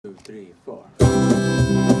3, 4.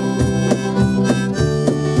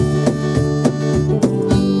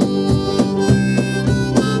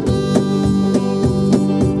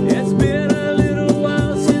 It's been a little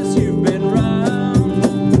while since you've been round,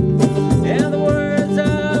 and the words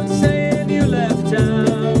I'm saying you left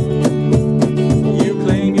town. You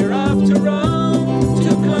claim you're off to Rome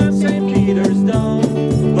to climb St. Peter's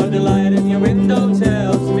Dome, but the light in your window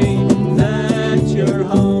tells me that you're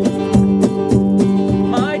home.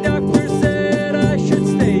 My doctor said I should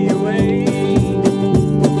stay away,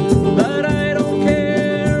 but I don't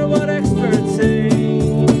care what experts say.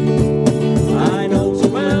 I know too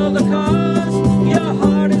well the cause. Your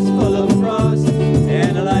heart is full of frost,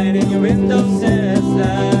 and the light in your window says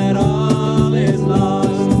that all is lost.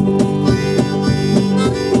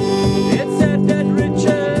 It said that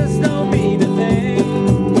riches don't mean a thing,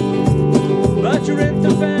 but you're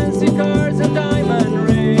into fancy cars and diamond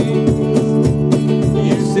rings.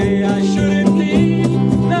 You say I shouldn't